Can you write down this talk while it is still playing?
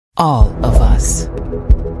All of us.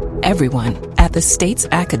 Everyone at the state's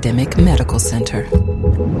academic medical center.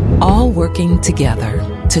 All working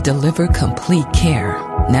together to deliver complete care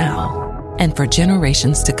now and for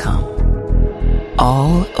generations to come.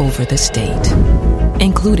 All over the state,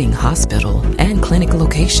 including hospital and clinic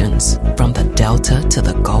locations from the Delta to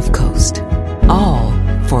the Gulf Coast. All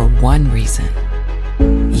for one reason.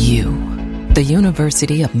 You, the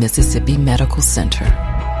University of Mississippi Medical Center.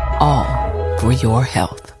 All for your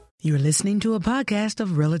health. You're listening to a podcast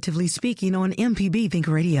of Relatively Speaking on MPB Think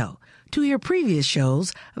Radio. To hear previous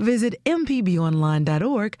shows, visit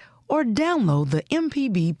mpbonline.org or download the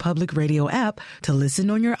MPB Public Radio app to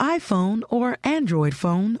listen on your iPhone or Android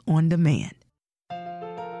phone on demand.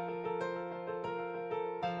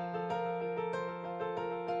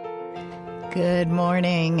 Good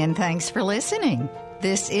morning, and thanks for listening.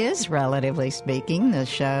 This is Relatively Speaking, the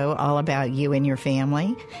show all about you and your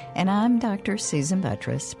family. And I'm Dr. Susan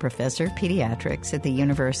Buttress, Professor of Pediatrics at the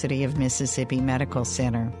University of Mississippi Medical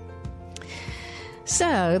Center.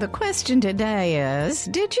 So the question today is,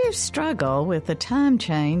 did you struggle with the time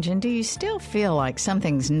change, and do you still feel like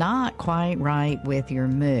something's not quite right with your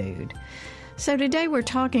mood? So today we're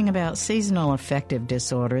talking about seasonal affective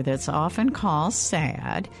disorder that's often called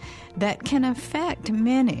SAD, that can affect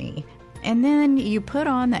many. And then you put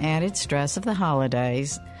on the added stress of the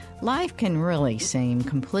holidays. Life can really seem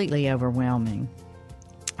completely overwhelming.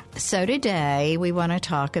 So today we want to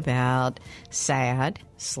talk about SAD,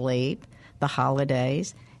 sleep, the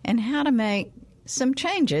holidays, and how to make some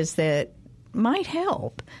changes that might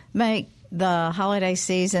help make the holiday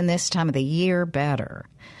season this time of the year better.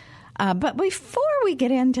 But before we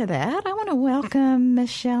get into that, I want to welcome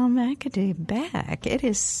Michelle McAdoo back. It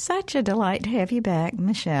is such a delight to have you back,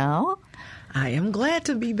 Michelle. I am glad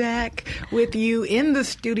to be back with you in the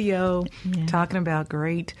studio talking about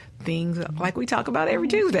great things like we talk about every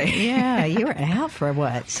Tuesday. Yeah, you were out for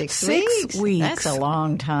what, 6 weeks? 6 weeks. That's a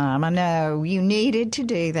long time. I know you needed to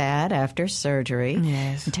do that after surgery.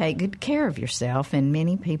 Yes. And take good care of yourself, and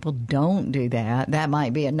many people don't do that. That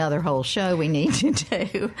might be another whole show we need to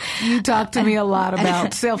do. You talk to me a lot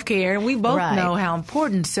about self-care, and we both Right. know how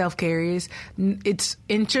important self-care is. It's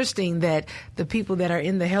interesting that the people that are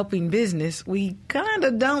in the helping business, we kind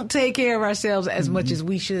of don't take care of ourselves as much as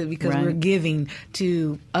we should because Right. we're giving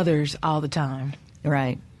to others all the time.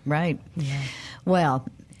 Right. Yeah. Well,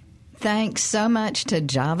 thanks so much to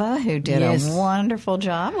Java, who did Yes. a wonderful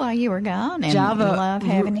job while you were gone. And Java, love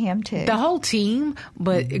having him, too. The whole team,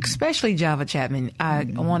 but especially Java Chapman. I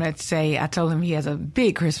want to say I told him he has a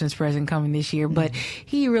big Christmas present coming this year, but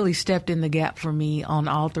he really stepped in the gap for me on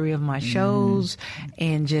all three of my shows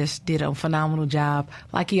and just did a phenomenal job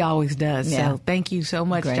like he always does. Yeah. So thank you so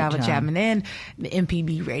much, Great Java job. Chapman, and the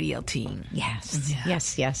MPB radio team. Yes, Yeah.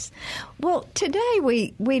 yes. Well, today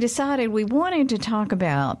we decided we wanted to talk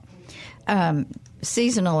about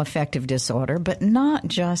seasonal affective disorder, but not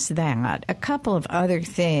just that. A couple of other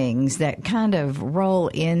things that kind of roll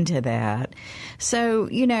into that. So,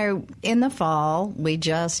 in the fall, we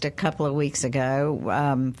just a couple of weeks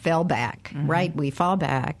ago fell back, right? We fall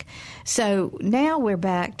back. So now we're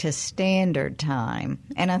back to standard time.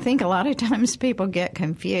 And I think a lot of times people get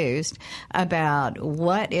confused about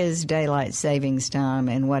what is daylight savings time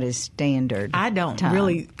and what is standard I don't time.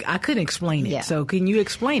 really, I couldn't explain it. Yeah. So can you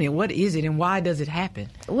explain it? What is it and why does it happen?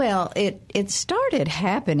 Well, it started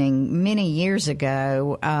happening many years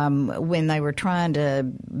ago when they were trying to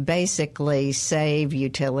basically save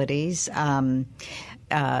utilities,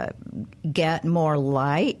 get more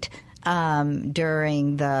light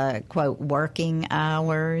during the, quote, working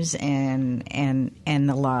hours and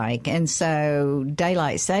the like. And so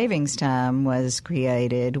daylight savings time was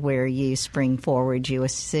created where you spring forward, you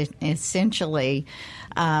essentially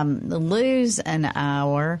lose an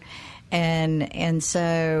hour. And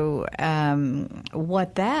so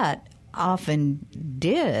what that often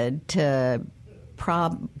did to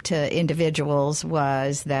individuals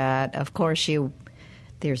was that, of course, you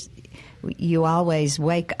always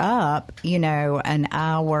wake up, an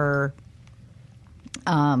hour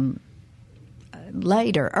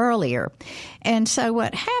earlier. And so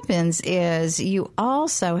what happens is you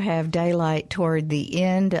also have daylight toward the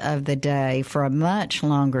end of the day for a much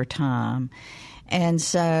longer time. And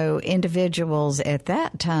so individuals at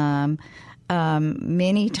that time,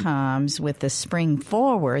 many times with the spring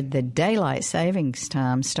forward, the daylight savings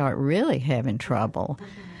time, start really having trouble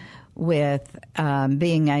with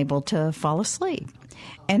being able to fall asleep.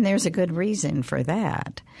 And there's a good reason for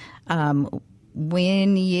that.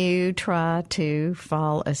 when you try to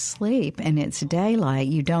fall asleep and it's daylight,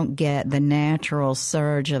 you don't get the natural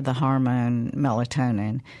surge of the hormone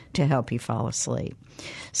melatonin to help you fall asleep.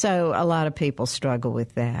 So a lot of people struggle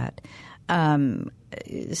with that.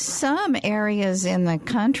 Some areas in the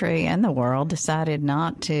country and the world decided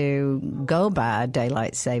not to go by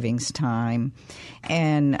daylight savings time.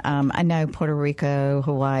 And I know Puerto Rico,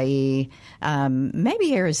 Hawaii,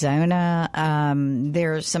 maybe Arizona.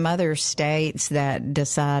 There are some other states that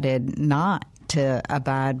decided not to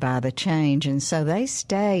abide by the change, and so they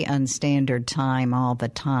stay on standard time all the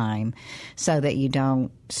time so that you don't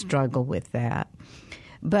struggle with that.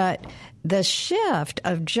 But the shift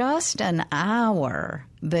of just an hour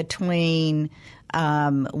between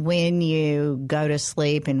when you go to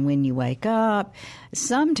sleep and when you wake up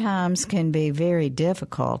sometimes can be very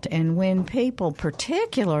difficult. And when people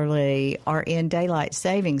particularly are in daylight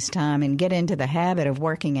savings time and get into the habit of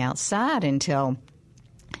working outside until,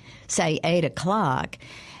 say, 8 o'clock,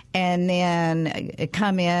 and then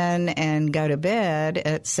come in and go to bed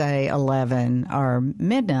at, say, 11 or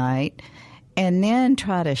midnight, and then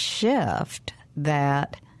try to shift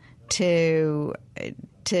that to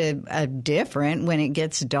a different when it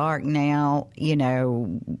gets dark now.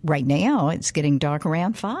 Right now it's getting dark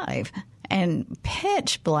around 5 and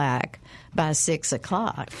pitch black by 6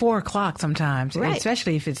 o'clock. 4 o'clock sometimes, right.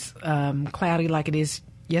 Especially if it's cloudy like it is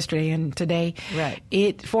yesterday and today.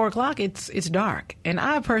 Right. 4 o'clock, it's dark. And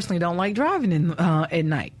I personally don't like driving at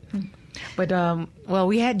night. But,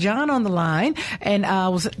 we had John on the line, and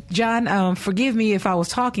John, forgive me if I was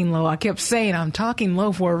talking low. I kept saying I'm talking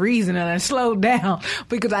low for a reason, and I slowed down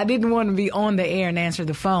because I didn't want to be on the air and answer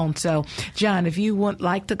the phone. So, John, if you would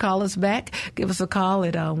like to call us back, give us a call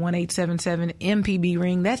at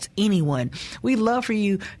 1-877-MPB-RING. That's anyone. We'd love for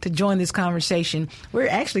you to join this conversation. We're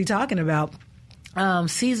actually talking about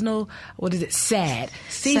seasonal, SAD.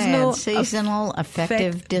 Seasonal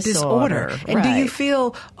affective disorder. And right. Do you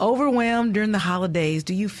feel overwhelmed during the holidays?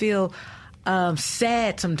 Do you feel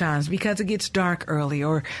sad sometimes because it gets dark early?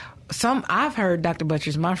 Or I've heard Dr.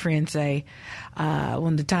 Buttress, my friend, say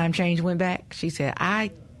when the time change went back, she said,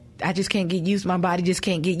 I just can't get used. My body just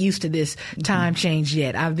can't get used to this time change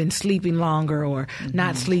yet. I've been sleeping longer or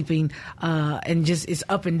not sleeping, and just it's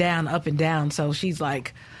up and down. So she's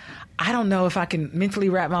like, I don't know if I can mentally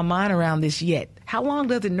wrap my mind around this yet. How long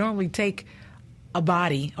does it normally take a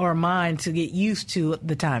body or a mind to get used to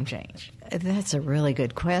the time change? That's a really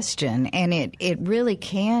good question. And it really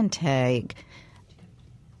can take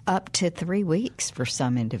up to 3 weeks for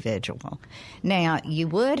some individual. Now, you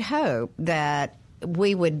would hope that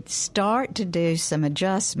we would start to do some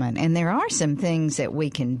adjustment. And there are some things that we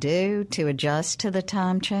can do to adjust to the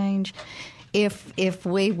time change. If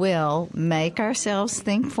we will make ourselves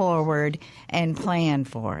think forward and plan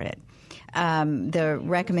for it. The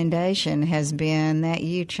recommendation has been that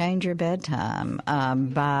you change your bedtime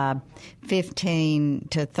by 15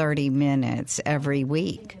 to 30 minutes every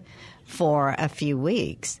week for a few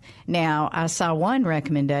weeks. Now, I saw one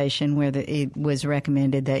recommendation where it was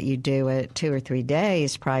recommended that you do it 2 or 3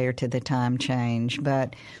 days prior to the time change,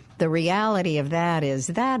 but the reality of that is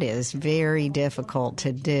very difficult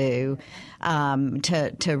to do,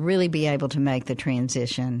 to really be able to make the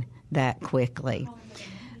transition that quickly.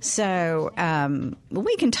 So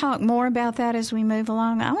we can talk more about that as we move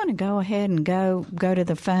along. I want to go ahead and go to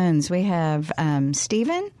the phones. We have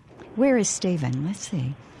Stephen. Where is Stephen? Let's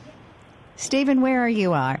see. Stephen, where are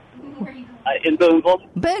you? In Boonville.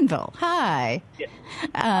 Boonville. Hi. Yeah.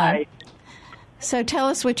 Hi. So tell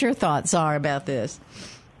us what your thoughts are about this.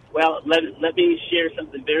 Well, let me share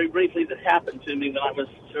something very briefly that happened to me when I was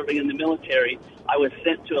serving in the military. I was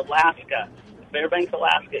sent to Alaska, Fairbanks,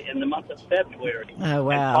 Alaska, in the month of February. Oh,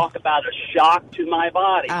 wow. And talk about a shock to my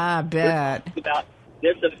body. I bet. About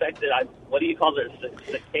this affected, what do you call it,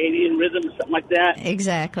 circadian rhythm or something like that?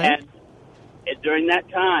 Exactly. And during that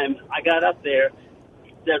time, I got up there.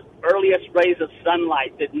 The earliest rays of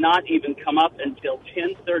sunlight did not even come up until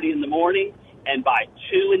 10:30 in the morning. And by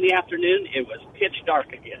 2 in the afternoon, it was pitch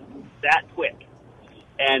dark again, that quick.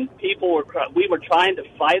 And we were trying to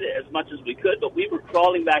fight it as much as we could, but we were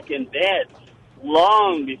crawling back in bed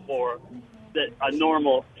long before a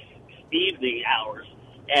normal evening hours.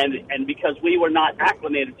 And because we were not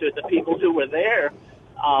acclimated to it, the people who were there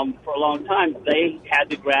for a long time, they had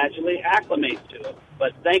to gradually acclimate to it.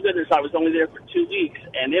 But thank goodness I was only there for 2 weeks,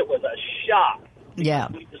 and it was a shock. Yeah.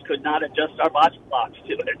 We just could not adjust our body clocks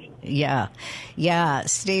to it. Yeah,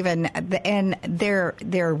 Stephen, and there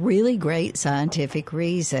are really great scientific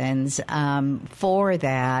reasons for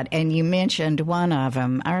that, and you mentioned one of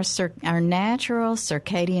them. Our natural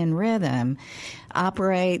circadian rhythm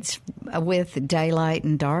operates with daylight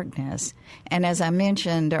and darkness, and as I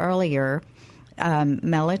mentioned earlier,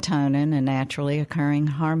 melatonin, a naturally occurring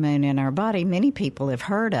hormone in our body, many people have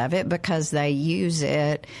heard of it because they use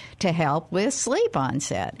it to help with sleep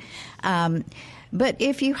onset. But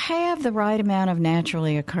if you have the right amount of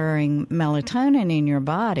naturally occurring melatonin in your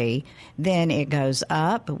body, then it goes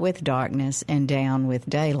up with darkness and down with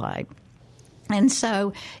daylight. And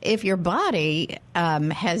so if your body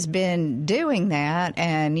has been doing that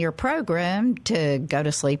and you're programmed to go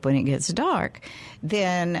to sleep when it gets dark,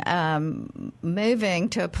 then moving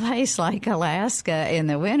to a place like Alaska in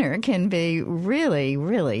the winter can be really,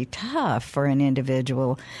 really tough for an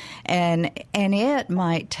individual. And it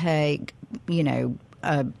might take,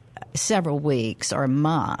 several weeks or a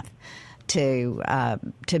month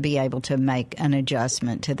to be able to make an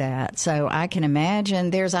adjustment to that. So I can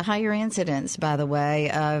imagine there's a higher incidence, by the way,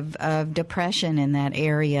 of depression in that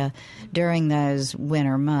area during those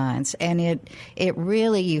winter months. And it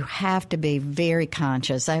really, you have to be very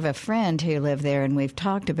conscious. I have a friend who lived there, and we've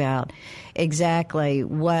talked about exactly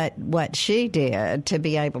what she did to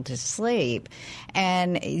be able to sleep.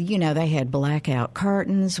 And, they had blackout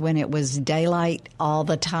curtains when it was daylight all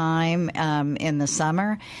the time in the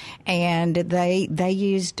summer. And they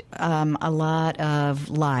used a lot of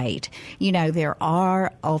light. There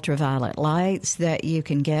are ultraviolet lights that you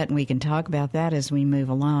can get, and we can talk about that as we move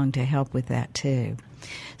along to help with that too.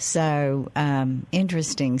 So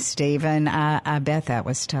interesting, Stephen. I bet that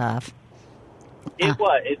was tough. It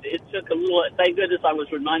was. It took a little. Thank goodness I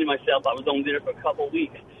was reminding myself I was only there for a couple of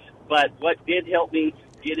weeks. But what did help me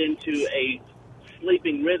get into a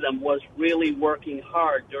sleeping rhythm was really working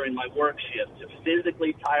hard during my work shift to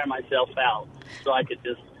physically tire myself out so I could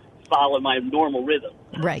just follow my normal rhythm.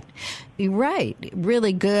 Right.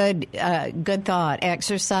 Really good thought.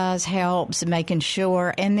 Exercise helps, making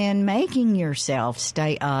sure, and then making yourself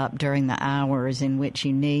stay up during the hours in which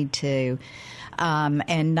you need to.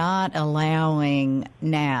 And not allowing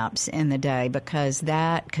naps in the day, because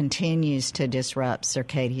that continues to disrupt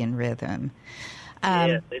circadian rhythm.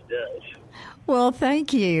 Yes, it does. Well,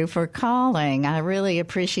 thank you for calling. I really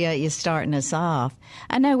appreciate you starting us off.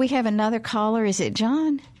 I know we have another caller. Is it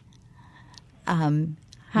John? Hi.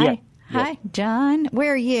 Yeah. Hi, John.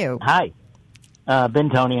 Where are you? Hi.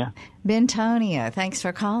 Bentonia. Bentonia. Thanks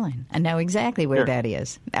for calling. I know exactly where that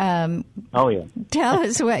is. Oh, yeah. Tell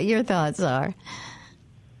us what your thoughts are.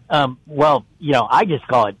 Well, I just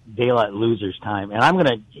call it daylight losers time. And I'm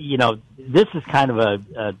going to, this is kind of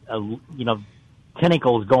a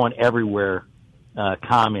tentacles going everywhere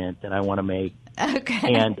comment that I want to make.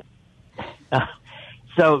 Okay. And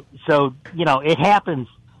so it happens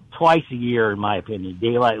twice a year, in my opinion,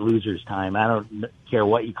 daylight losers time. I don't care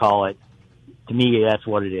what you call it. To me, that's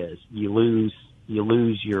what it is. You lose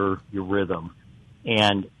your rhythm,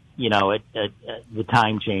 and the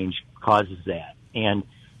time change causes that. And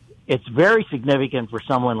it's very significant for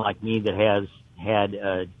someone like me that has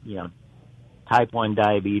had type 1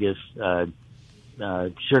 diabetes,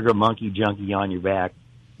 sugar monkey junkie on your back,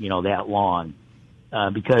 that long,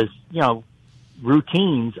 because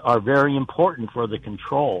routines are very important for the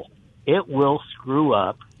control. It will screw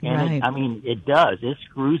up. And right. It does. It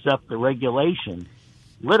screws up the regulation,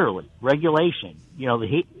 literally regulation.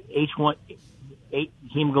 The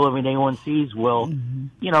hemoglobin A1Cs will,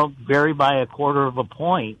 vary by a quarter of a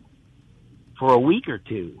point for a week or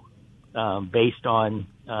two, based on,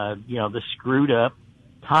 the screwed up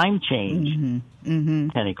time change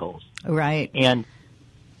tentacles. Right. And,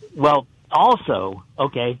 well, also,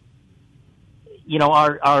 okay,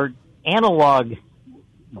 our analog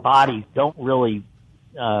bodies don't really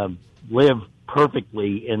live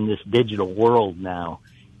perfectly in this digital world now.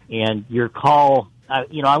 And your call, I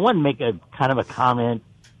want to make a kind of a comment.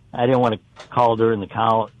 I didn't want to call during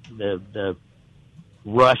the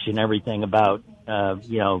rush and everything about,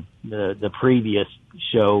 the previous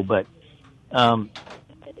show, but,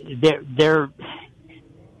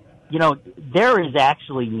 there is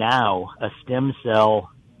actually now a stem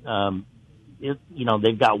cell,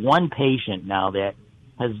 they've got one patient now that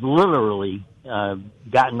has literally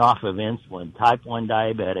gotten off of insulin, type 1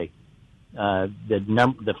 diabetic,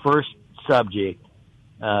 the first subject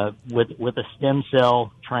with a stem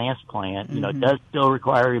cell transplant. It does still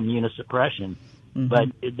require immunosuppression, but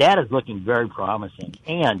that is looking very promising.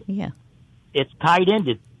 And it's tied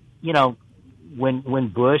into, when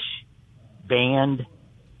Bush banned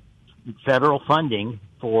federal funding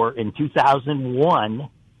in 2001.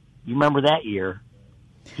 You remember that year?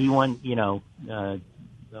 He won,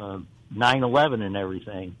 9/11 and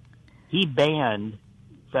everything. He banned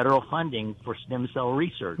federal funding for stem cell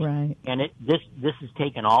research. Right. And this has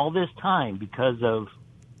taken all this time because of,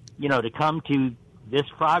 to come to this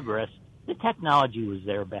progress. The technology was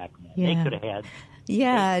there back then. Yeah. They could have had.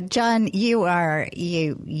 Yeah, John, you're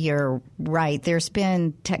right. There's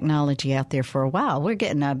been technology out there for a while. We're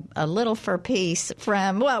getting a little for piece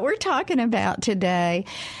from what we're talking about today.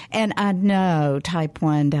 And I know type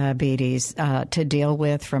 1 diabetes to deal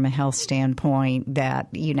with from a health standpoint that,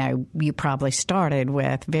 you probably started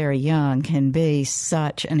with very young can be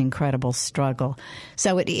such an incredible struggle.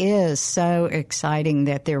 So it is so exciting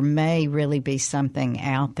that there may really be something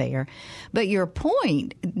out there. But your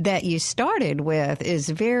point that you started with is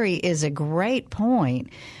a great point.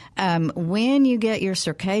 When you get your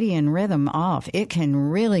circadian rhythm off, it can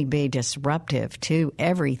really be disruptive to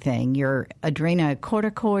everything. Your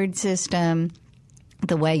adrenocorticoid system,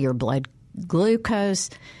 the way your blood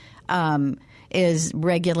glucose is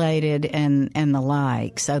regulated and the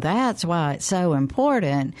like. So that's why it's so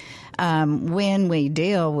important when we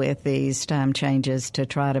deal with these time changes to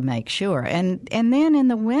try to make sure. And then in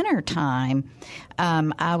the winter time,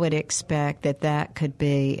 I would expect that could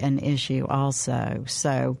be an issue also.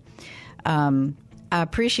 So I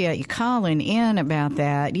appreciate you calling in about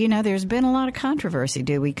that. There's been a lot of controversy.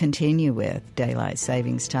 Do we continue with daylight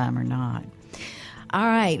savings time or not? All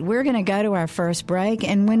right, we're going to go to our first break,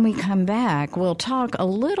 and when we come back, we'll talk a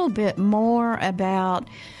little bit more about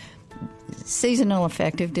seasonal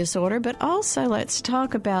affective disorder, but also let's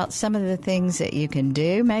talk about some of the things that you can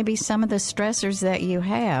do, maybe some of the stressors that you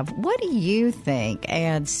have. What do you think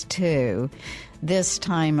adds to this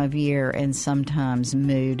time of year and sometimes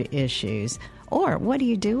mood issues? Or what do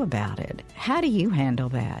you do about it? How do you handle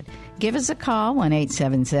that? Give us a call,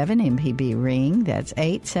 1-877-MPB-RING. That's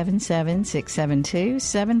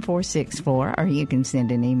 877-672-7464. Or you can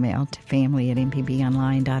send an email to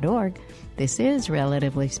family@mpbonline.org. This is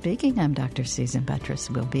Relatively Speaking. I'm Dr. Susan Buttross.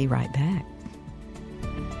 We'll be right back.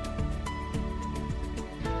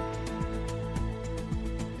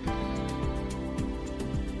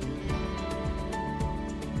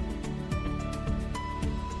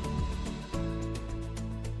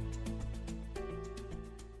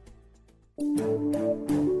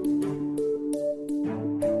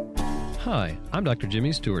 Hi, I'm Dr.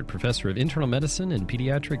 Jimmy Stewart, Professor of Internal Medicine and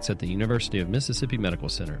Pediatrics at the University of Mississippi Medical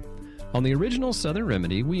Center. On the original Southern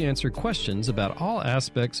Remedy, we answer questions about all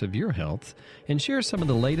aspects of your health and share some of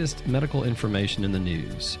the latest medical information in the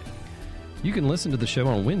news. You can listen to the show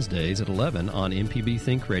on Wednesdays at 11 on MPB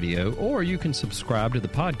Think Radio, or you can subscribe to the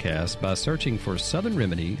podcast by searching for Southern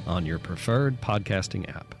Remedy on your preferred podcasting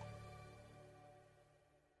app.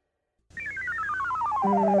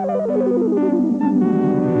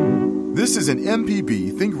 This is an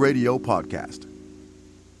MPB Think Radio podcast.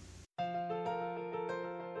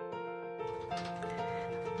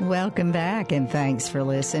 Welcome back, and thanks for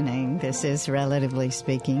listening. This is Relatively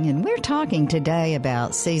Speaking, and we're talking today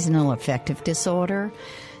about seasonal affective disorder,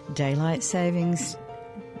 daylight savings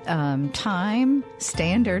time,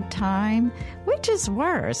 standard time, which is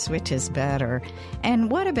worse, which is better, and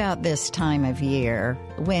what about this time of year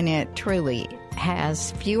when it truly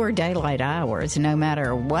has fewer daylight hours, no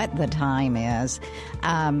matter what the time is?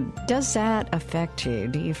 Does that affect you?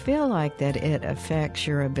 Do you feel like that it affects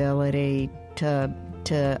your ability to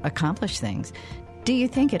accomplish things? Do you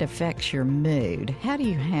think it affects your mood? How do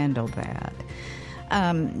you handle that?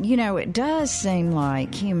 It does seem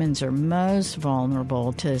like humans are most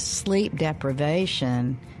vulnerable to sleep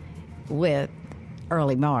deprivation with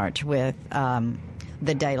early March, with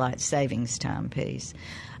the daylight savings time piece.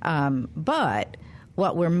 But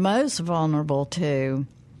what we're most vulnerable to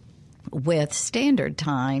with standard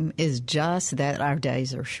time is just that our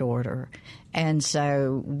days are shorter. And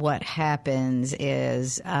so what happens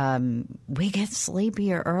is we get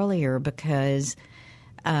sleepier earlier because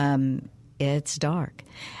it's dark.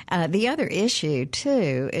 The other issue,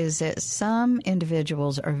 too, is that some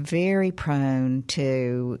individuals are very prone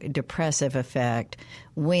to depressive effect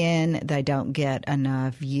when they don't get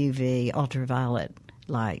enough UV ultraviolet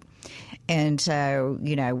light. And so,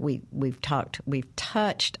 we've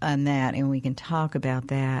touched on that, and we can talk about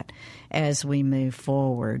that as we move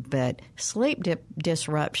forward. But sleep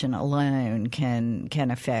disruption alone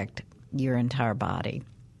can affect your entire body.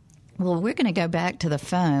 Well, we're going to go back to the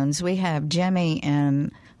phones. We have Jimmy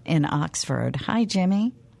in Oxford. Hi,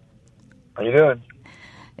 Jimmy. How you doing?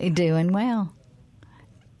 You're doing well.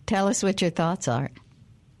 Tell us what your thoughts are.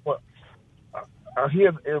 Well, I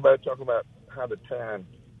hear everybody talking about how the time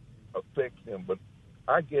affects them, but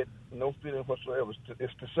I get no feeling whatsoever.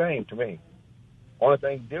 It's the same to me. Only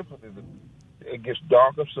thing different is it gets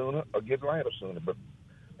darker sooner or gets lighter sooner. But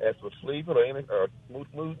as for sleeping or any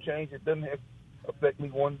mood change, it doesn't affect me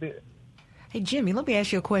one bit. Hey, Jimmy, let me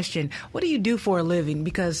ask you a question. What do you do for a living?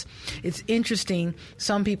 Because it's interesting.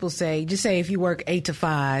 Some people say, just say if you work 8 to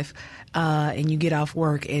 5 and you get off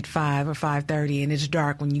work at 5 or 5:30 and it's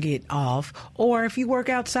dark when you get off, or if you work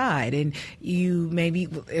outside and you maybe,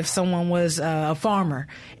 if someone was a farmer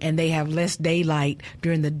and they have less daylight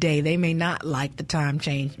during the day, they may not like the time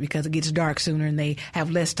change because it gets dark sooner and they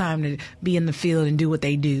have less time to be in the field and do what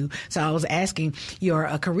they do. So I was asking your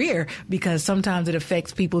career because sometimes it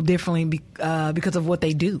affects people differently because of what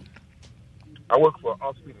they do. I work for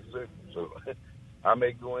orthopedic surgeon, so I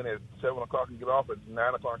may go in at 7 o'clock and get off at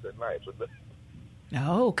 9 o'clock at night. So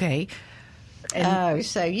oh, okay.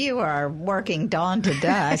 So you are working dawn to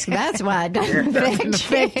dusk. That's why it doesn't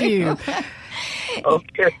affect you.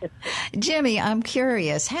 Okay. Jimmy, I'm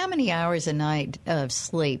curious, how many hours a night of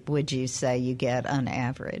sleep would you say you get on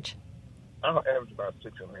average? I average about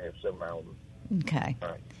 6.5, 7 hours. Okay.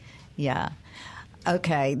 Right. Yeah.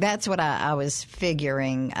 Okay, that's what I was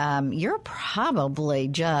figuring. You're probably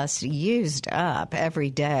just used up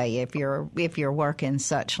every day if you're working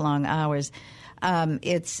such long hours.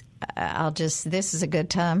 This is a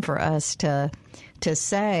good time for us to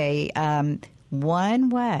say one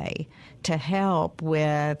way to help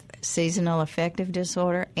with seasonal affective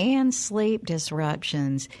disorder and sleep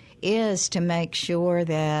disruptions is to make sure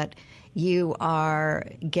that you are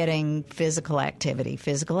getting physical activity,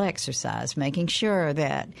 physical exercise, making sure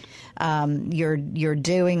that you're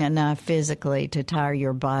doing enough physically to tire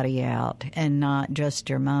your body out and not just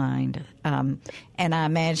your mind. And I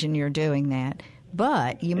imagine you're doing that.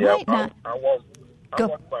 But you might not. I walk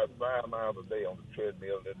about 5 miles a day on the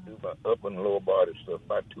treadmill and do my upper and lower body stuff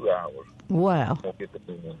about 2 hours. Wow. I won't get that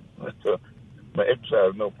in. My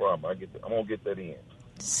exercise, no problem. I'm going to get that in.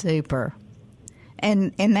 Super.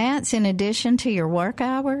 And that's in addition to your work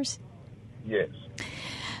hours? Yes.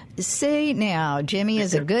 See, now, Jimmy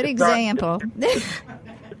is a good example. It's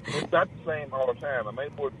not the same all the time. I may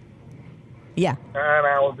work 9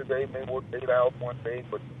 hours a day, may work 8 hours one day,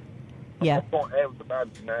 but yeah. I'm going to average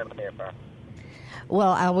about 9.5 hours.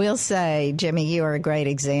 Well, I will say, Jimmy, you are a great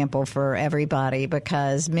example for everybody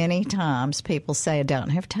because many times people say, I don't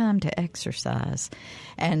have time to exercise.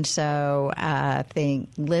 And so I think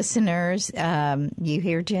listeners, you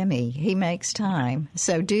hear Jimmy, he makes time.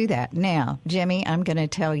 So do that. Now, Jimmy, I'm going to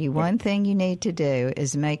tell you one thing you need to do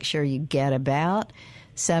is make sure you get about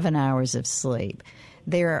 7 hours of sleep.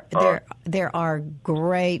 There are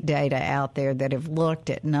great data out there that have looked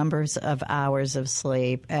at numbers of hours of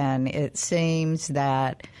sleep, and it seems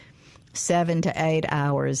that 7 to 8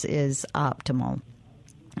 hours is optimal.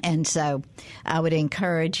 And so I would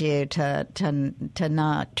encourage you to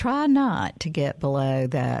not to get below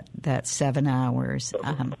that 7 hours.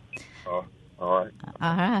 All right.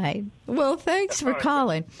 All right. Well, thanks for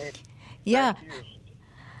calling. Yeah.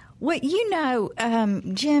 Well,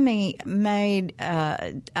 Jimmy made,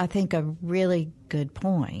 I think, a really good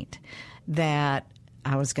point that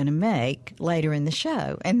I was going to make later in the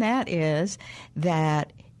show, and that is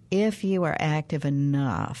that if you are active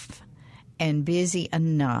enough and busy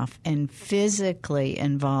enough and physically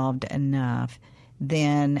involved enough,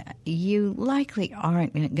 then you likely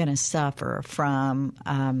aren't going to suffer from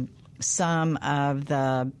some of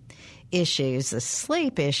the issues, the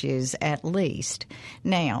sleep issues at least.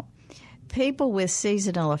 Now, people with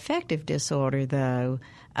seasonal affective disorder, though,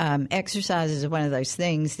 exercise is one of those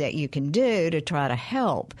things that you can do to try to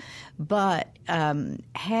help. But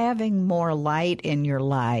having more light in your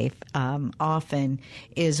life often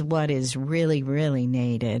is what is really, really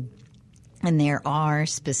needed. And there are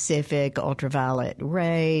specific ultraviolet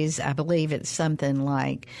rays. I believe it's something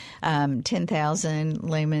like 10,000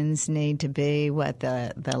 lumens need to be what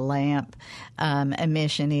the lamp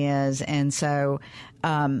emission is. And so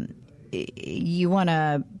you want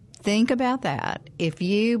to think about that. If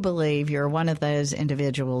you believe you're one of those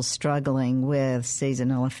individuals struggling with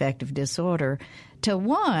seasonal affective disorder, to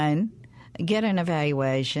one, get an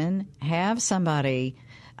evaluation, have somebody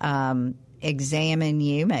examine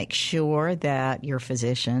you, make sure that your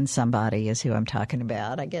physician, somebody is who I'm talking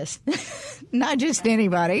about, I guess, not just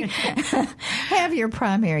anybody, have your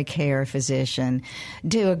primary care physician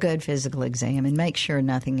do a good physical exam and make sure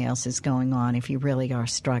nothing else is going on if you really are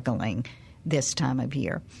struggling this time of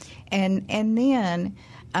year. And then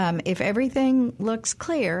if everything looks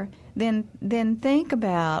clear, then think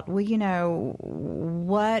about, well,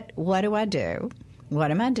 what do I do? What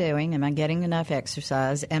am I doing? Am I getting enough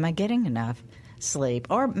exercise? Am I getting enough sleep,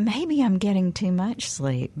 or maybe I'm getting too much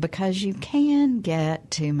sleep, because you can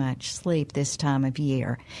get too much sleep this time of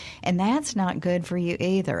year, and that's not good for you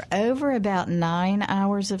either. Over about 9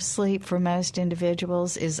 hours of sleep for most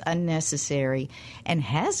individuals is unnecessary and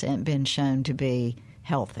hasn't been shown to be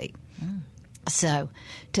healthy. So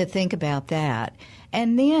to think about that.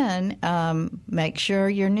 And then make sure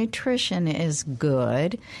your nutrition is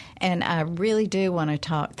good. And I really do want to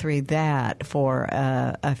talk through that for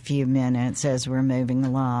a few minutes as we're moving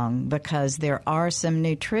along, because there are some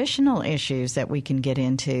nutritional issues that we can get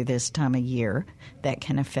into this time of year that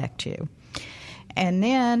can affect you. And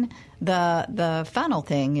then the final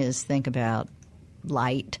thing is think about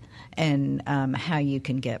light and how you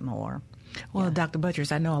can get more. Well, Yeah. Dr.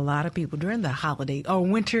 Buttress, I know a lot of people during the holiday or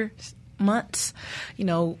winter months, you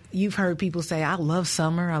know, you've heard people say, I love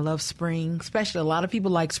summer, I love spring. Especially a lot of people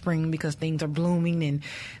like spring because things are blooming and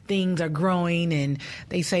things are growing. And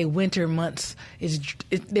they say winter months,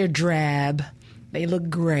 they're drab. They look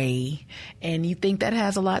gray. And you think that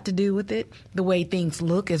has a lot to do with it? The way things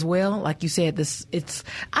look as well? Like you said,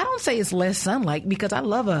 I don't say it's less sunlight, because I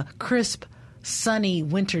love a crisp, sunny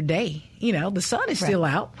winter day. You know, the sun is still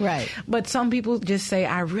out. Right. But some people just say,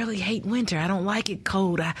 I really hate winter. I don't like it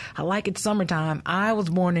cold. I like it summertime. I was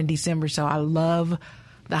born in December, so I love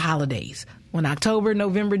the holidays. When October,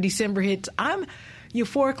 November, December hits, I'm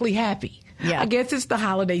euphorically happy. Yeah. I guess it's the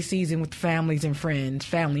holiday season with family and friends.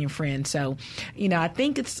 So, you know, I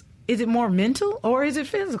think is it more mental or is it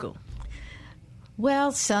physical?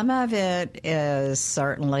 Well, some of it is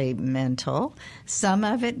certainly mental. Some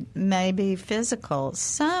of it may be physical.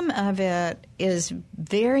 Some of it is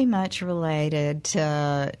very much related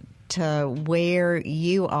to where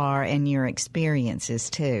you are and your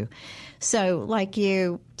experiences too. So, like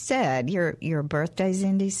you said, your birthday's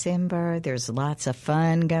in December. There's lots of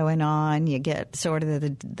fun going on. You get sort of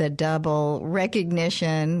the double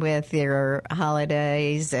recognition with your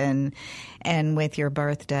holidays and with your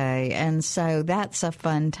birthday. And so that's a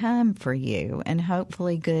fun time for you, and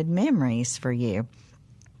hopefully good memories for you.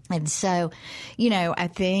 And so, you know, I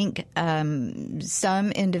think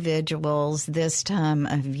some individuals this time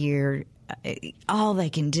of year, all they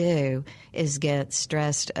can do is get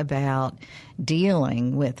stressed about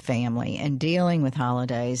dealing with family and dealing with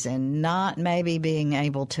holidays and not maybe being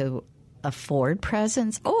able to afford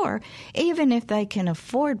presents, or even if they can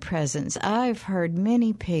afford presents. I've heard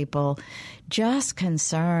many people just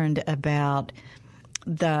concerned about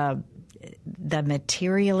the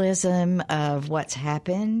materialism of what's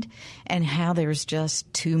happened and how there's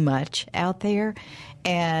just too much out there,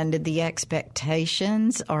 and the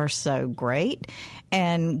expectations are so great,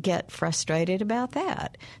 and get frustrated about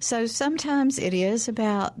that. So sometimes it is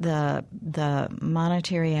about the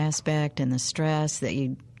monetary aspect and the stress that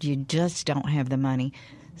you just don't have the money.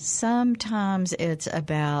 Sometimes it's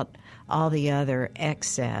about all the other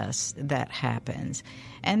excess that happens.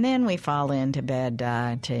 And then we fall into bad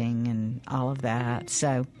dieting and all of that.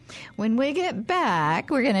 So when we get back,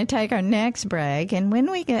 we're going to take our next break. And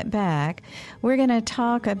when we get back, we're going to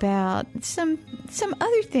talk about some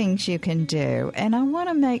other things you can do. And I want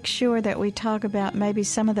to make sure that we talk about maybe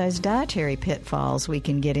some of those dietary pitfalls we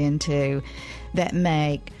can get into that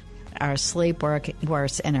make our sleep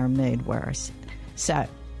worse and our mood worse. So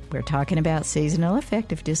we're talking about seasonal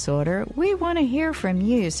affective disorder. We want to hear from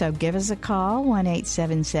you, so give us a call,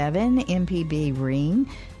 1-877-MPB-RING.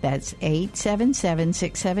 That's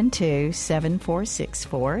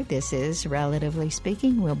 877-672-7464. This is Relatively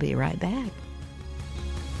Speaking. We'll be right back.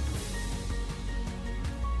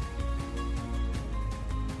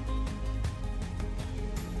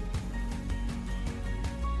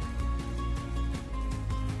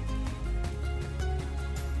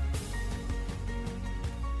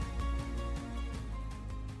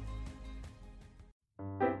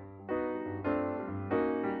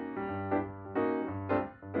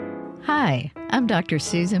 Hi, I'm Dr.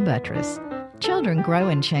 Susan Buttress. Children grow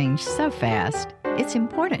and change so fast, it's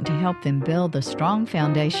important to help them build the strong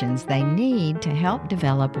foundations they need to help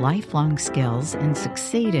develop lifelong skills and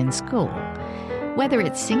succeed in school. Whether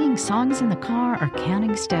it's singing songs in the car or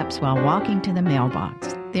counting steps while walking to the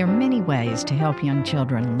mailbox, there are many ways to help young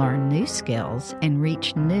children learn new skills and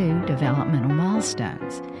reach new developmental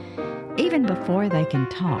milestones. Even before they can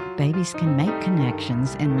talk, babies can make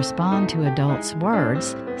connections and respond to adults'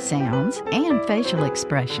 words, sounds, and facial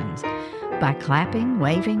expressions by clapping,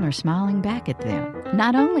 waving, or smiling back at them.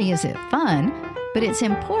 Not only is it fun, but it's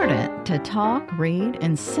important to talk, read,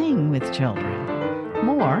 and sing with children.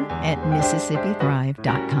 More at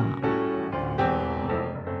MississippiThrive.com.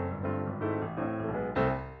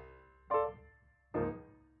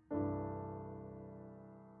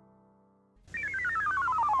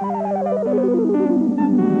 This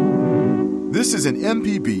is an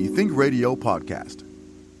MPB Think Radio podcast.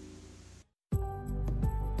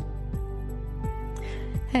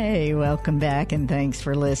 Hey, welcome back, and thanks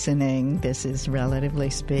for listening. This is Relatively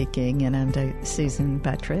Speaking, and I'm Susan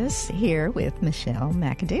Buttress here with Michelle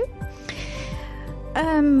McAdoo.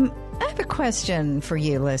 I have a question for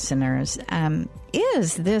you listeners.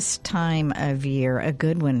 Is this time of year a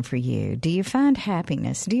good one for you? Do you find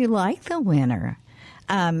happiness? Do you like the winter?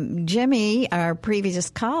 Jimmy, our previous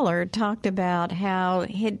caller, talked about how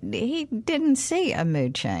he didn't see a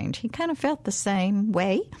mood change. He kind of felt the same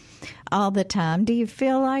way all the time. Do you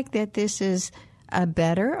feel like that this is a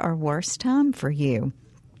better or worse time for you?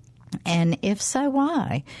 And if so,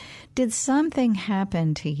 why? Did something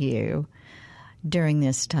happen to you during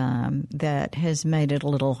this time that has made it a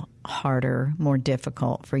little harder, more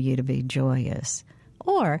difficult for you to be joyous?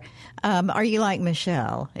 Or are you like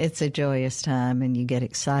Michelle? It's a joyous time and you get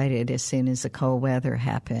excited as soon as the cold weather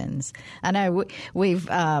happens. I know we've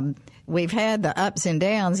had the ups and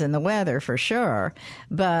downs in the weather for sure,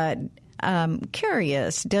 but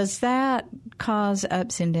curious, does that cause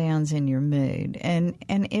ups and downs in your mood? And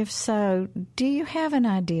if so, do you have an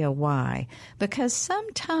idea why? Because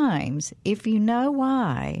sometimes if you know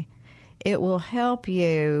why, it will help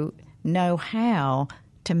you know how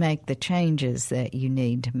to make the changes that you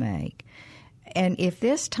need to make. And if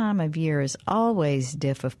this time of year is always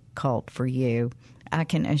difficult for you, I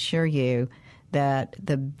can assure you that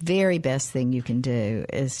the very best thing you can do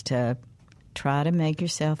is to try to make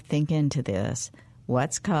yourself think into this.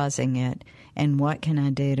 What's causing it, and what can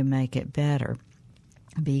I do to make it better?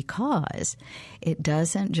 Because it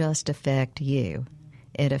doesn't just affect you.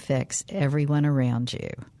 It affects everyone around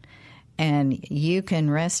you. And you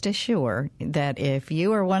can rest assured that if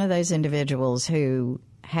you are one of those individuals who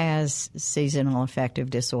has seasonal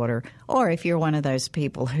affective disorder, or if you're one of those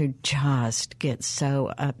people who just get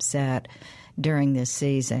so upset during this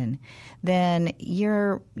season, then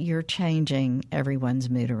you're changing everyone's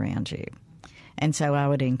mood around you. And so I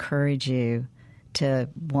would encourage you to,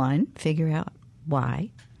 one, figure out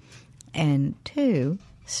why, and two,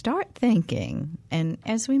 start thinking, and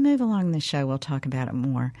as we move along the show, we'll talk about it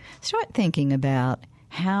more. Start thinking about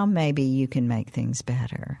how maybe you can make things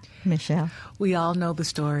better. Michelle? We all know the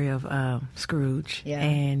story of Scrooge,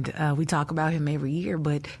 and we talk about him every year,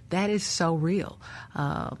 but that is so real.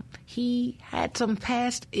 He had some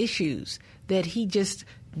past issues that he just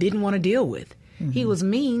didn't want to deal with. Mm-hmm. He was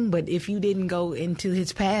mean, but if you didn't go into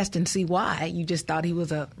his past and see why, you just thought he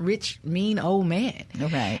was a rich, mean old man.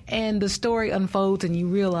 Okay. And the story unfolds and you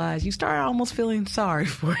realize, you start almost feeling sorry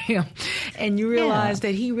for him. And you realize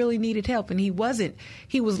that he really needed help, and he was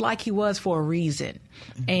like he was for a reason.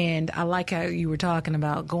 Mm-hmm. And I like how you were talking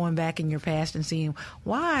about going back in your past and seeing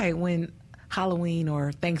why when Halloween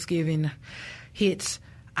or Thanksgiving hits,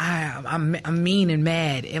 I'm mean and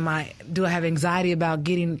mad. Do I have anxiety about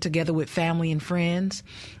getting together with family and friends?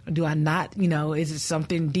 Or do I not? Is it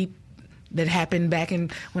something deep that happened back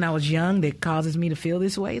when I was young that causes me to feel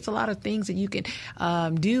this way? It's a lot of things that you can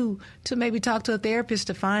do to maybe talk to a therapist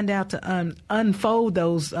to find out, to unfold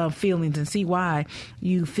those feelings and see why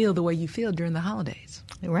you feel the way you feel during the holidays.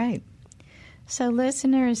 Right. So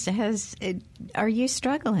listeners, are you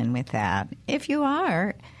struggling with that? If you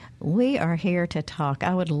are, we are here to talk.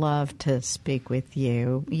 I would love to speak with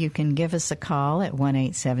you. You can give us a call at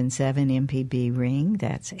 1-877-MPB-RING.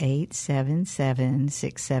 That's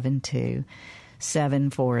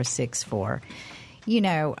 877-672-7464.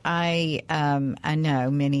 I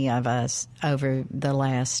know many of us over the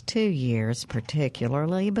last 2 years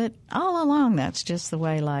particularly, but all along that's just the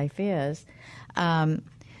way life is.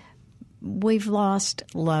 We've lost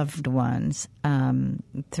loved ones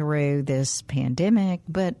through this pandemic,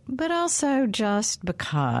 but also just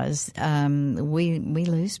because we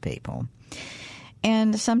lose people.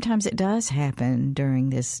 And sometimes it does happen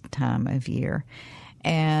during this time of year.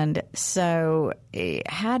 And so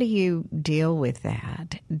how do you deal with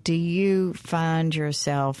that? Do you find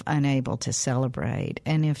yourself unable to celebrate?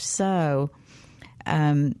 And if so,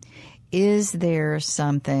 is there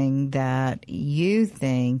something that you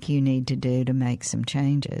think you need to do to make some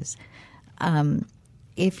changes?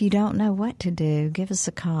 If you don't know what to do, give us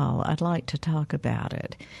a call. I'd like to talk about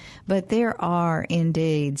it. But there are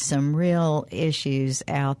indeed some real issues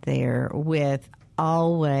out there with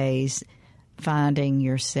always finding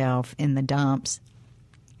yourself in the dumps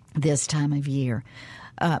this time of year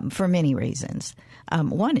for many reasons.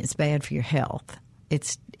 One, it's bad for your health.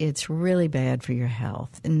 It's really bad for your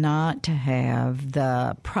health not to have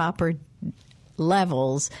the proper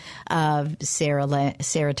levels of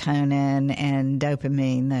serotonin and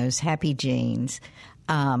dopamine, those happy genes,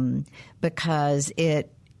 because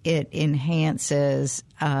it enhances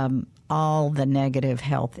all the negative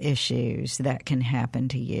health issues that can happen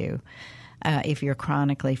to you. If you're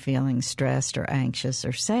chronically feeling stressed or anxious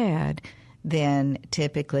or sad, then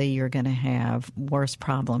typically you're going to have worse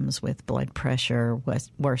problems with blood pressure,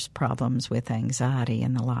 worse problems with anxiety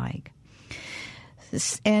and the like.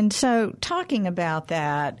 And so talking about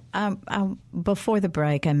that, before the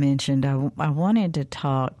break I mentioned I wanted to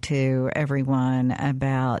talk to everyone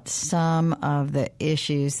about some of the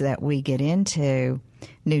issues that we get into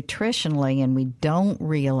nutritionally and we don't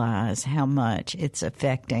realize how much it's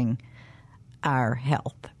affecting our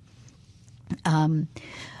health.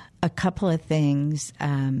 A couple of things.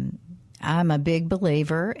 I'm a big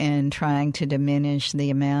believer in trying to diminish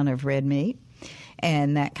the amount of red meat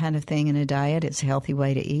and that kind of thing in a diet. It's a healthy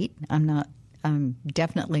way to eat. I'm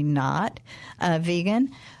definitely not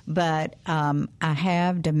vegan, but I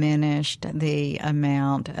have diminished the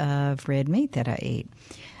amount of red meat that I eat.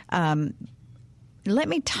 Let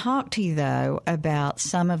me talk to you, though, about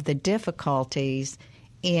some of the difficulties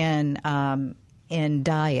in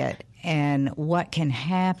diet and what can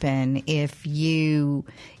happen if you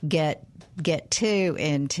get too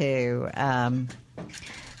into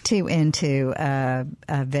a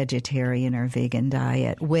vegetarian or vegan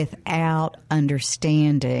diet without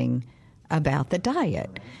understanding about the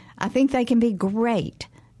diet. I think they can be great.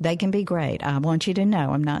 They can be great. I want you to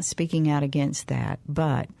know I'm not speaking out against that.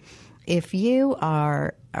 But if you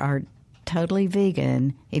are totally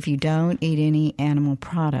vegan, if you don't eat any animal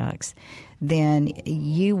products, then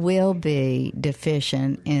you will be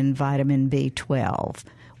deficient in vitamin B12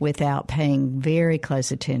 without paying very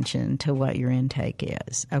close attention to what your intake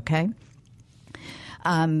is, okay?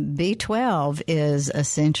 B12 is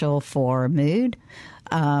essential for mood.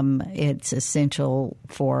 It's essential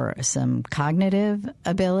for some cognitive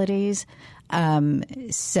abilities.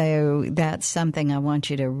 So that's something I want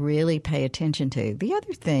you to really pay attention to. The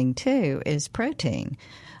other thing, too, is protein.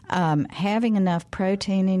 Having enough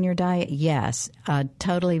protein in your diet, yes, a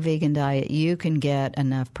totally vegan diet, you can get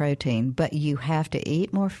enough protein, but you have to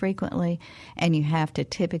eat more frequently and you have to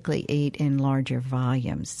typically eat in larger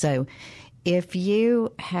volumes. So if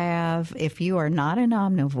you are not an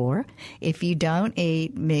omnivore, if you don't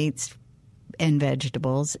eat meats and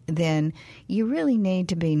vegetables, then you really need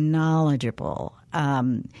to be knowledgeable.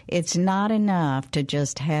 It's not enough to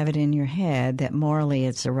just have it in your head that morally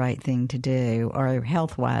it's the right thing to do or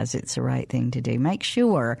health-wise it's the right thing to do. Make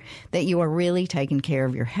sure that you are really taking care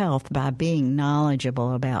of your health by being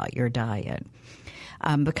knowledgeable about your diet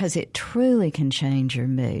because it truly can change your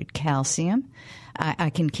mood. Calcium, I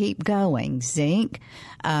can keep going. Zinc,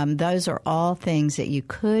 those are all things that you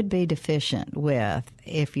could be deficient with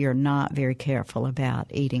if you're not very careful about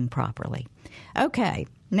eating properly. Okay,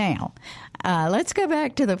 now let's go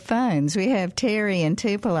back to the phones. We have Terry in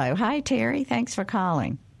Tupelo. Hi, Terry. Thanks for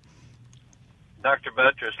calling. Dr.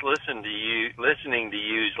 Buttress, listening to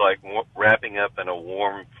you is like wrapping up in a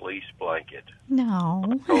warm fleece blanket. No.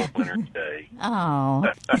 On a cold winter's day. Oh.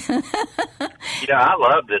 Yeah, I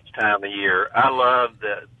love this time of year. I love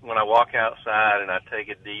that when I walk outside and I take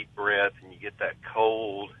a deep breath and you get that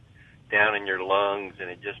cold down in your lungs and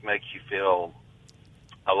it just makes you feel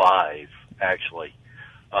alive, actually.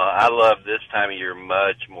 I love this time of year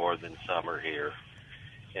much more than summer here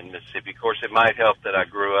in Mississippi. Of course, it might help that I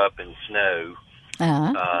grew up in snow.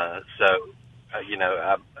 I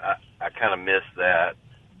kind of miss that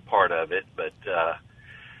part of it, but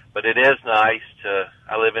it is nice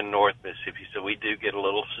I live in North Mississippi, so we do get a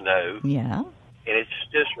little snow. Yeah. And it's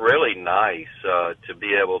just really nice to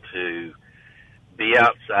be able to be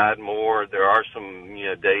outside more. There are some,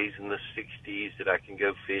 days in the 60s that I can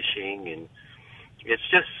go fishing, and it's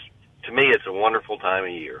just, to me, it's a wonderful time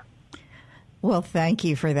of year. Well, thank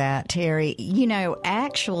you for that, Terry.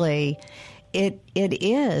 Actually, it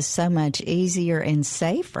is so much easier and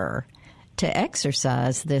safer to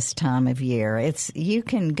exercise this time of year. You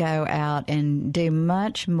can go out and do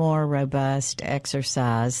much more robust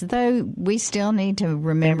exercise, though we still need to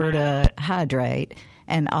remember to hydrate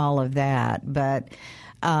and all of that. But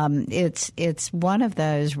it's one of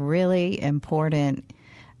those really important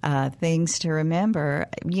things to remember.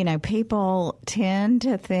 People tend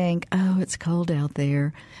to think, oh, it's cold out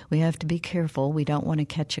there. We have to be careful. We don't want to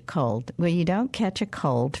catch a cold. Well, you don't catch a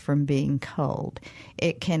cold from being cold.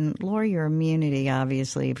 It can lower your immunity,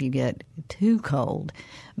 obviously, if you get too cold.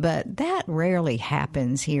 But that rarely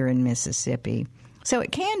happens here in Mississippi. So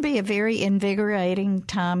it can be a very invigorating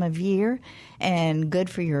time of year and good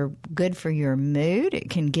for your mood. It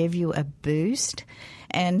can give you a boost.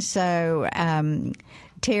 And so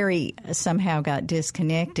Terry somehow got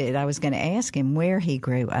disconnected. I was going to ask him where he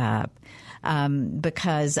grew up.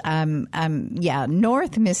 Because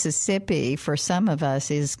North Mississippi for some of us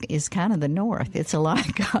is kind of the North. It's a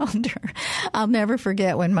lot colder. I'll never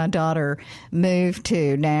forget when my daughter moved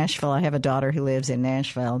to Nashville. I have a daughter who lives in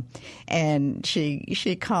Nashville, and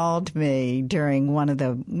she called me during one of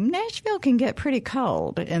the Nashville can get pretty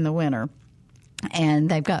cold in the winter. And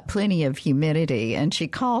they've got plenty of humidity. And she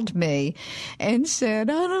called me and said,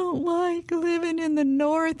 I don't like living in the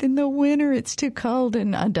North in the winter. It's too cold.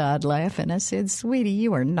 And I died laughing. I said, sweetie,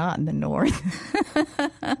 you are not in the North.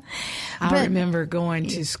 I remember going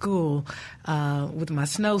to school with my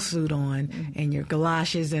snowsuit on and your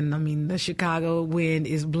galoshes. And, I mean, the Chicago wind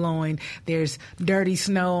is blowing. There's dirty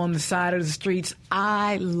snow on the side of the streets.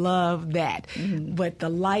 I love that. Mm-hmm. But the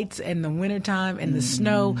lights and the wintertime and the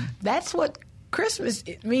snow, that's what Christmas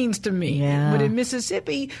it means to me. Yeah. But in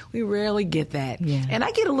Mississippi, we rarely get that. Yeah. And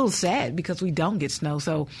I get a little sad because we don't get snow.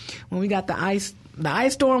 So when we got the ice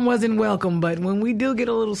storm wasn't welcome, but when we do get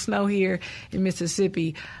a little snow here in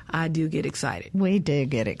Mississippi, I do get excited. We do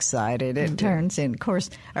get excited. It turns in, of course,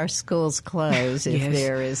 our schools close if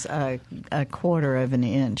there is a quarter of an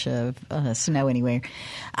inch of snow anywhere,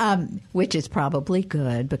 which is probably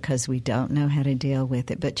good because we don't know how to deal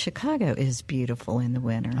with it. But Chicago is beautiful in the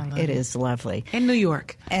winter. It is lovely. And New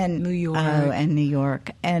York. And New York. Oh, and New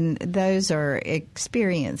York. And those are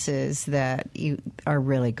experiences that are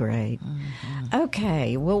really great. Mm-hmm.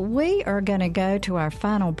 Okay, well, we are going to go to our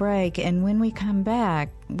final break, and when we come back,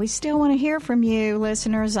 we still want to hear from you,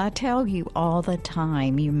 listeners. I tell you all the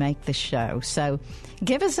time you make the show. So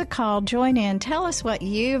give us a call, join in, tell us what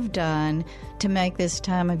you've done to make this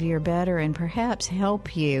time of year better and perhaps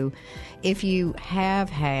help you if you have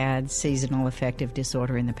had seasonal affective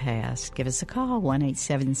disorder in the past. Give us a call,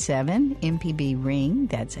 1-877-MPB-RING.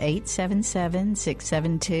 That's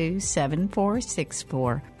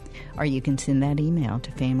 877-672-7464. Or you can send that email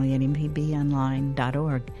to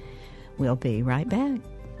family@mpbonline.org. We'll be right back.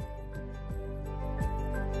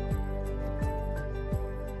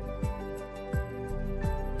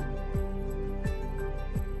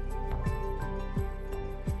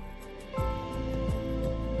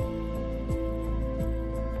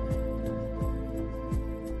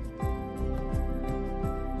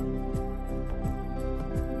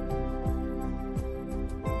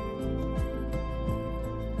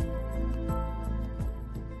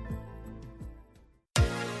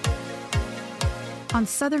 On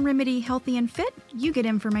Southern Remedy Healthy and Fit, you get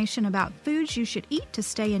information about foods you should eat to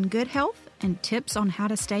stay in good health and tips on how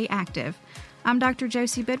to stay active. I'm Dr.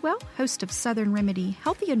 Josie Bidwell, host of Southern Remedy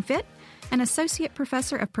Healthy and Fit, and Associate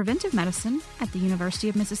Professor of Preventive Medicine at the University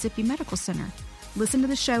of Mississippi Medical Center. Listen to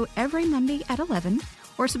the show every Monday at 11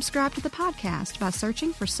 or subscribe to the podcast by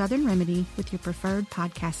searching for Southern Remedy with your preferred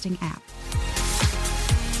podcasting app.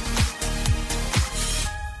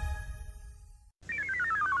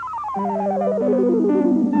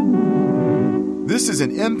 This is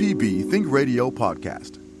an MPB Think Radio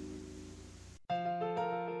podcast.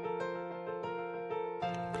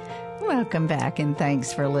 Welcome back, and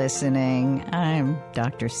thanks for listening. I'm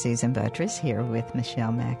Dr. Susan Buttress here with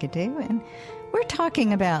Michelle McAdoo, and we're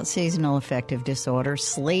talking about seasonal affective disorder,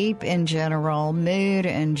 sleep in general, mood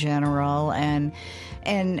in general, and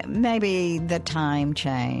maybe the time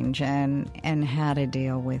change and how to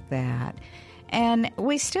deal with that. And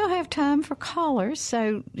we still have time for callers,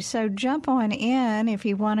 so jump on in if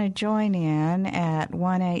you want to join in at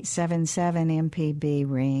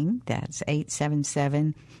 1-877-MPB-RING. That's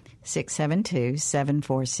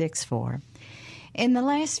 877-672-7464. In the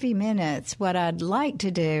last few minutes, what I'd like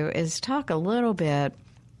to do is talk a little bit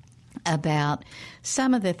about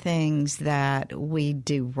some of the things that we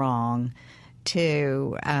do wrong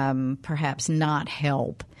to perhaps not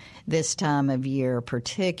help this time of year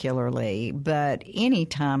particularly, but any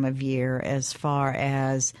time of year as far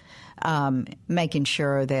as making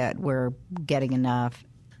sure that we're getting enough,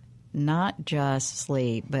 not just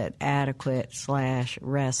sleep, but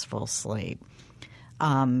adequate/restful sleep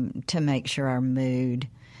to make sure our mood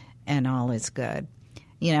and all is good.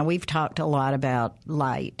 You know, we've talked a lot about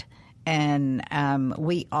light. And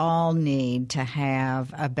we all need to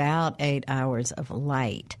have about 8 hours of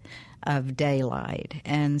light, of daylight.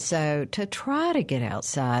 And so to try to get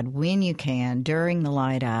outside when you can during the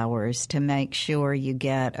light hours to make sure you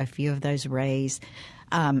get a few of those rays.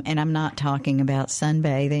 And I'm not talking about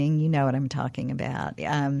sunbathing. You know what I'm talking about.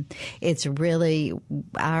 It's really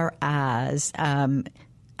our eyes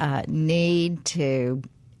need to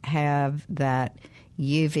have that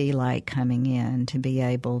UV light coming in to be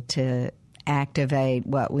able to activate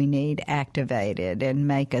what we need activated and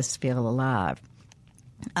make us feel alive.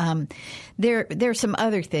 There's some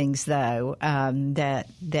other things, though,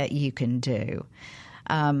 that you can do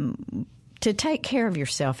to take care of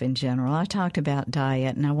yourself in general. I talked about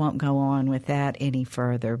diet, and I won't go on with that any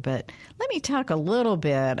further. But let me talk a little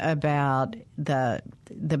bit about the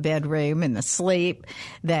bedroom and the sleep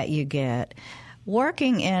that you get.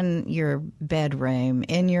 Working in your bedroom,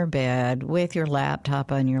 in your bed, with your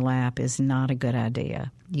laptop on your lap is not a good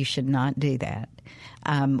idea. You should not do that.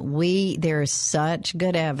 There is such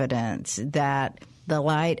good evidence that the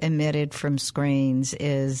light emitted from screens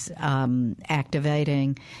is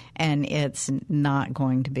activating, and it's not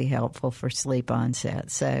going to be helpful for sleep onset.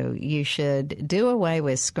 So you should do away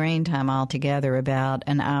with screen time altogether about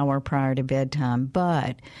an hour prior to bedtime,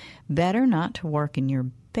 but better not to work in your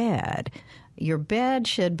bed. Your bed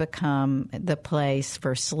should become the place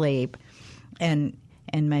for sleep and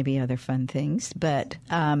maybe other fun things, but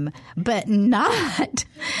not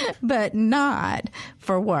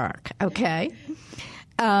for work. Okay.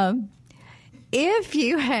 If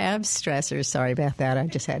you have stressors, sorry about that, I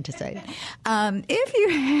just had to say it. If you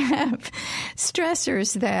have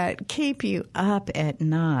stressors that keep you up at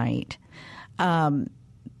night,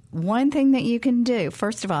 one thing that you can do,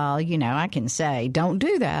 first of all, I can say, don't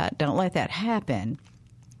do that. Don't let that happen.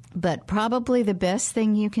 But probably the best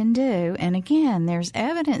thing you can do, and again, there's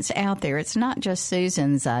evidence out there. It's not just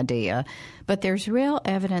Susan's idea, but there's real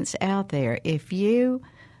evidence out there. If you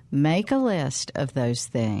make a list of those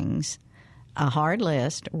things, a hard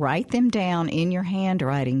list, write them down in your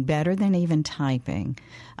handwriting, better than even typing,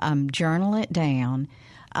 journal it down,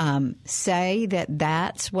 say that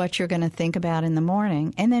that's what you're going to think about in the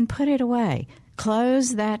morning, and then put it away.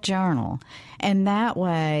 Close that journal, and that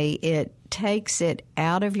way it takes it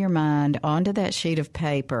out of your mind onto that sheet of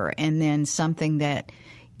paper, and then something that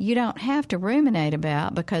you don't have to ruminate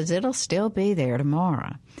about because it'll still be there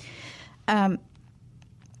tomorrow.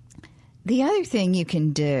 The other thing you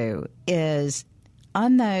can do is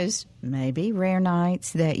on those maybe rare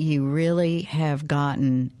nights that you really have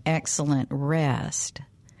gotten excellent rest,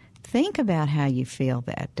 think about how you feel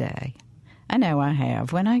that day. I know I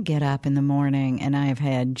have. When I get up in the morning and I've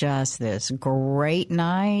had just this great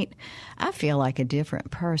night, I feel like a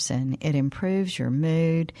different person. It improves your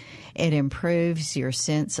mood. It improves your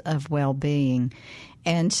sense of well-being.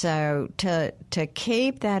 And so to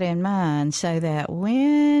keep that in mind so that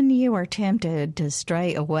when you are tempted to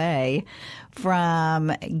stray away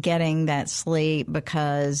from getting that sleep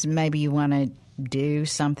because maybe you want to do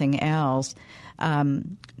something else,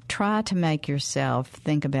 try to make yourself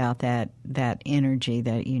think about that energy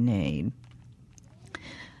that you need.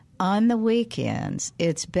 On the weekends,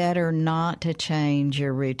 it's better not to change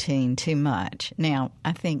your routine too much. Now,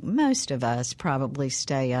 I think most of us probably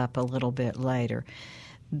stay up a little bit later.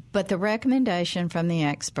 But the recommendation from the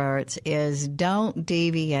experts is don't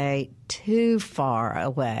deviate too far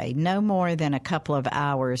away, no more than a couple of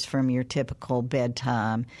hours from your typical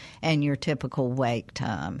bedtime and your typical wake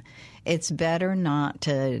time. It's better not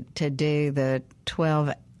to do the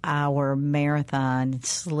 12-hour marathon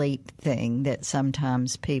sleep thing that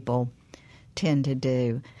sometimes people tend to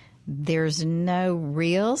do. There's no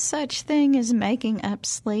real such thing as making up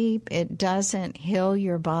sleep. It doesn't heal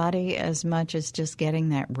your body as much as just getting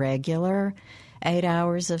that regular 8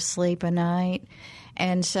 hours of sleep a night.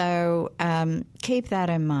 And so keep that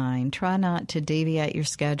in mind. Try not to deviate your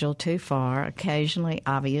schedule too far. Occasionally,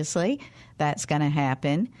 obviously, that's going to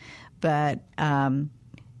happen. But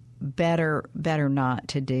better not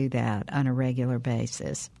to do that on a regular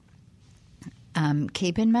basis.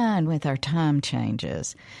 Keep in mind with our time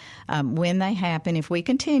changes, when they happen, if we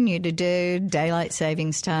continue to do daylight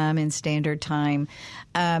savings time and standard time,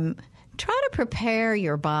 try to prepare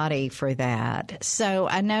your body for that. So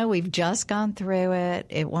I know we've just gone through it.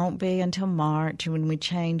 It won't be until March when we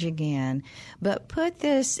change again. But put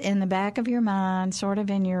this in the back of your mind, sort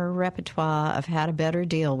of in your repertoire of how to better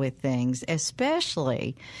deal with things,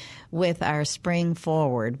 especially with our spring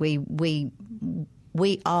forward.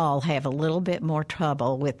 We all have a little bit more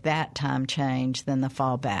trouble with that time change than the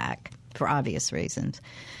fall back for obvious reasons.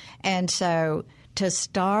 And so to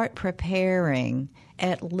start preparing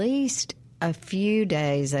at least a few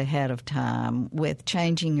days ahead of time with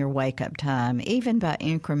changing your wake-up time, even by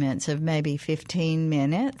increments of maybe 15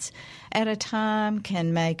 minutes at a time,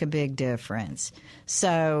 can make a big difference.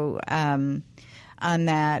 So on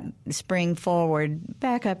that spring forward,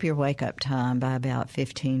 back up your wake-up time by about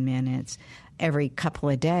 15 minutes every couple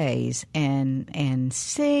of days and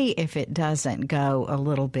see if it doesn't go a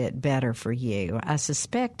little bit better for you. I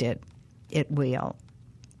suspect it will.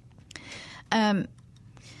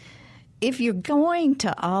 If you're going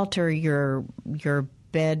to alter your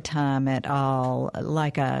bedtime at all.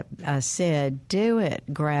 Like I said, do it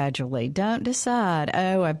gradually. Don't decide,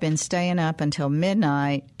 oh, I've been staying up until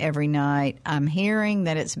midnight every night. I'm hearing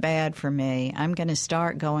that it's bad for me. I'm going to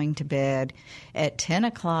start going to bed at 10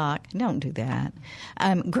 o'clock. Don't do that.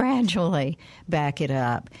 Gradually back it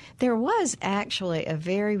up. There was actually a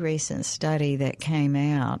very recent study that came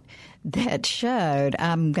out that showed,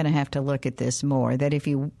 I'm going to have to look at this more, that if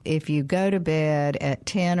you go to bed at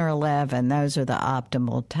 10 or 11, those are the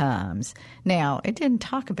optimal times. Now, it didn't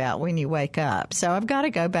talk about when you wake up, so I've got to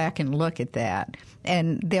go back and look at that,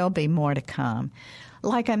 and there'll be more to come.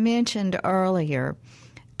 Like I mentioned earlier,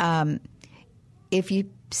 if you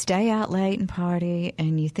stay out late and party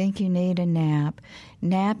and you think you need a nap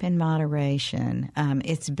in moderation.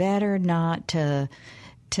 It's better not to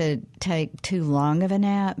take too long of a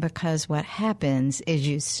nap, because what happens is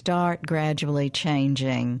you start gradually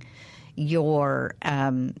changing your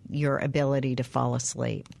ability to fall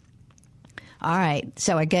asleep. All right,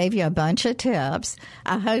 so I gave you a bunch of tips.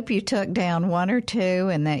 I hope you took down one or two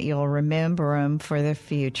and that you'll remember them for the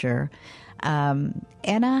future.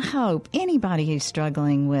 And I hope anybody who's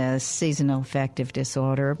struggling with seasonal affective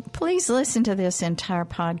disorder, please listen to this entire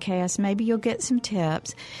podcast. Maybe you'll get some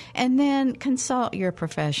tips, and then consult your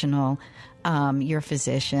professional, your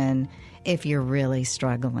physician, if you're really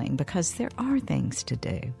struggling, because there are things to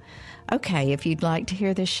do. Okay, if you'd like to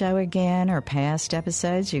hear this show again or past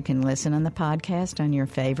episodes, you can listen on the podcast on your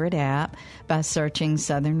favorite app by searching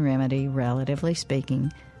Southern Remedy, Relatively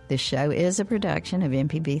Speaking. The show is a production of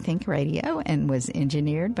MPB Think Radio and was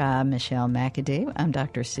engineered by Michelle McAdoo. I'm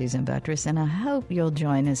Dr. Susan Buttross, and I hope you'll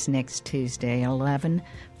join us next Tuesday at 11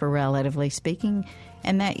 for Relatively Speaking,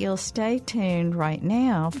 and that you'll stay tuned right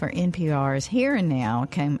now for NPR's Here and Now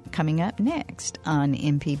coming up next on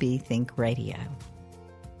MPB Think Radio.